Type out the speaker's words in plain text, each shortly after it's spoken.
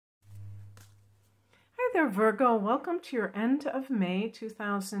there, Virgo. Welcome to your end of May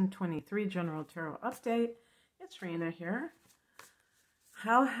 2023 General Tarot Update. It's Rena here.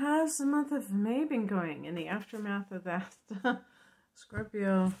 How has the month of May been going in the aftermath of that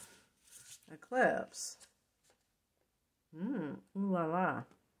Scorpio eclipse? Ooh la la.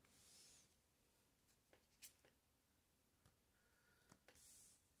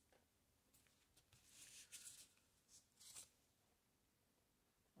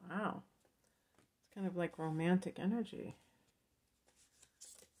 Wow. It's kind of like romantic energy.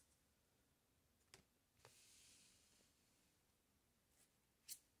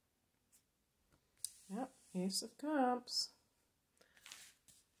 Yep, Ace of Cups.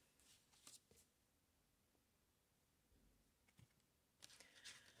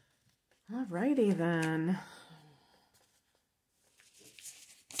 Alrighty then.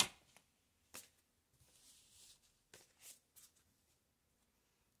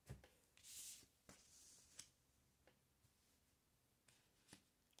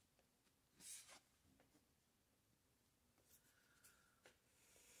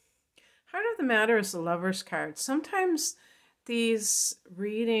 Heart of the matter is the Lover's card. Sometimes these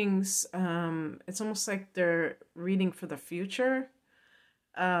readings, it's almost like they're reading for the future,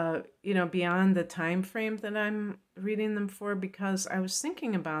 you know, beyond the time frame that I'm reading them for, because I was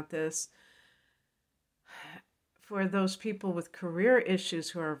thinking about this for those people with career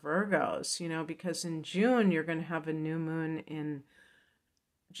issues who are Virgos, you know, because in June you're going to have a new moon in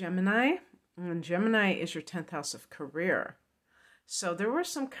Gemini, and Gemini is your 10th house of career. So there were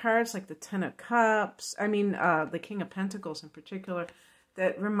some cards like the Ten of Cups, the King of Pentacles in particular,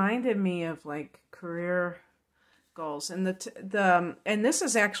 that reminded me of like career goals. And and this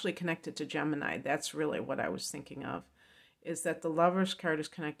is actually connected to Gemini. That's really what I was thinking of, is that the Lover's card is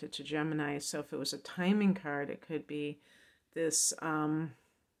connected to Gemini. So if it was a timing card, it could be this new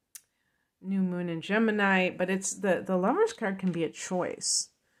moon in Gemini. But it's the Lover's card can be a choice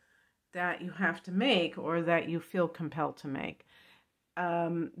that you have to make or that you feel compelled to make.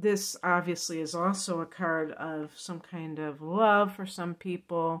 This obviously is also a card of some kind of love for some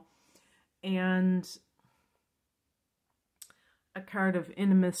people, and a card of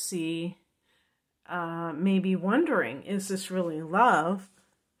intimacy, maybe wondering, is this really love?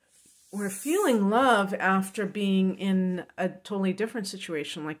 We're feeling love after being in a totally different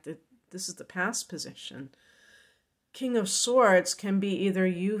situation, like this is the past position. King of Swords can be either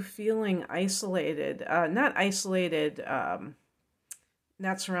you feeling isolated, not isolated,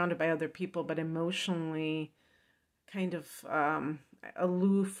 not surrounded by other people, but emotionally kind of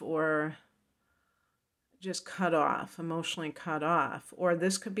aloof or just cut off, emotionally cut off. Or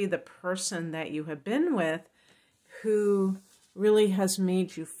this could be the person that you have been with who really has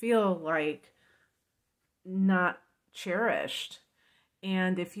made you feel like not cherished.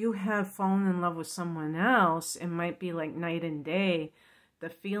 And if you have fallen in love with someone else, it might be like night and day, the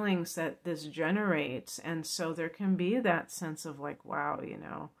feelings that this generates. And so there can be that sense of like, wow, you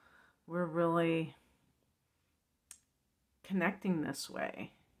know, we're really connecting this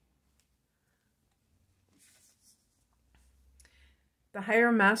way. The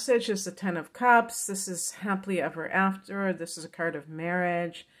higher message is the Ten of Cups. This is happily ever after. This is a card of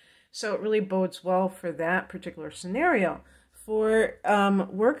marriage. So it really bodes well for that particular scenario. For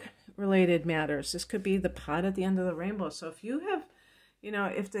work-related matters, this could be the pot at the end of the rainbow. So if you have, you know,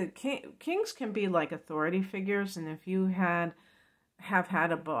 if the kings can be like authority figures, and if you have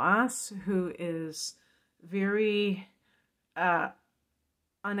had a boss who is very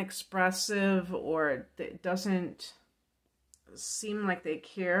unexpressive, or doesn't seem like they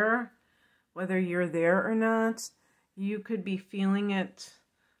care whether you're there or not, you could be feeling it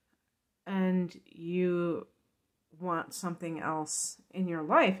and you want something else in your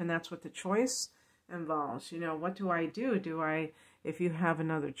life, and that's what the choice involves. You know, what do I do? If you have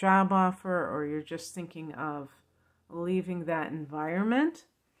another job offer, or you're just thinking of leaving that environment,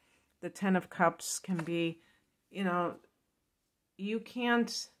 the Ten of Cups can be, you know, you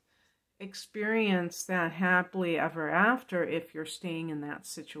can't experience that happily ever after if you're staying in that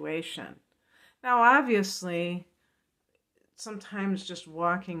situation. Now, obviously, sometimes just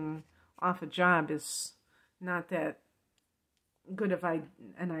walking off a job is not that good of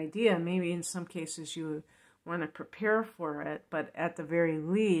an idea. Maybe in some cases you want to prepare for it, but at the very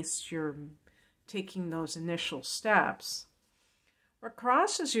least you're taking those initial steps. What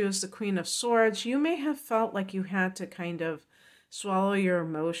crosses you is the Queen of Swords. You may have felt like you had to kind of swallow your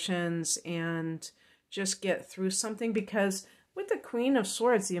emotions and just get through something, because with the Queen of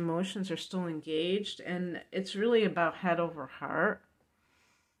Swords, the emotions are still engaged, and it's really about head over heart.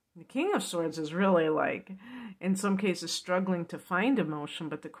 The King of Swords is really like, in some cases, struggling to find emotion,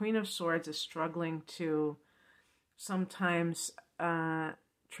 but the Queen of Swords is struggling to sometimes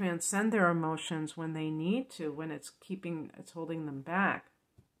transcend their emotions when they need to, when it's holding them back.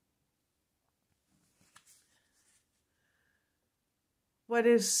 What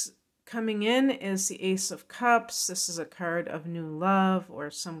is coming in is the Ace of Cups. This is a card of new love or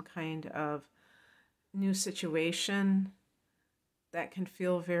some kind of new situation that can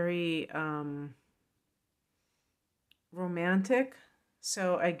feel very romantic.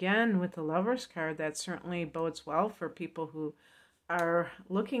 So again, with the Lovers card, that certainly bodes well for people who are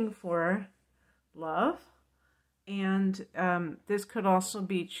looking for love. And this could also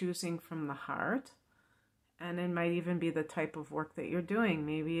be choosing from the heart. And it might even be the type of work that you're doing.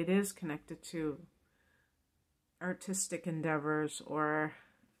 Maybe it is connected to artistic endeavors or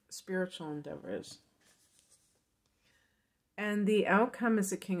spiritual endeavors. And the outcome is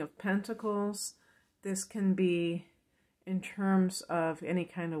the King of Pentacles. This can be, in terms of any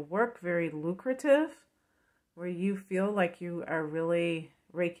kind of work, very lucrative, where you feel like you are really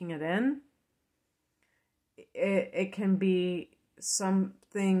raking it in. It can be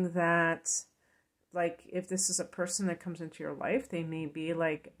something that, like, if this is a person that comes into your life, they may be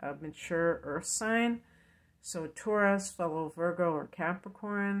like a mature earth sign. So Taurus, fellow Virgo, or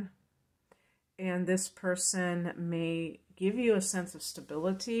Capricorn. And this person may give you a sense of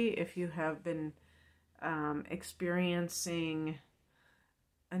stability if you have been experiencing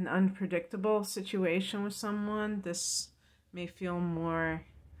an unpredictable situation with someone. This may feel more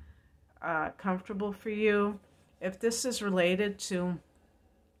comfortable for you. If this is related to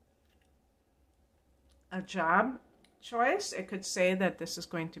a job choice, it could say that this is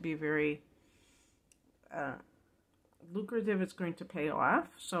going to be very lucrative. It's going to pay off,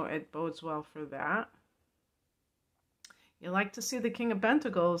 so it bodes well for that. You like to see the King of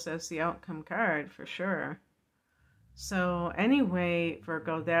Pentacles as the outcome card for sure. So anyway,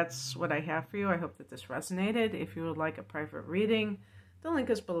 Virgo, that's what I have for you. I hope that this resonated. If you would like a private reading, the link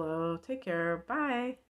is below. Take care. Bye.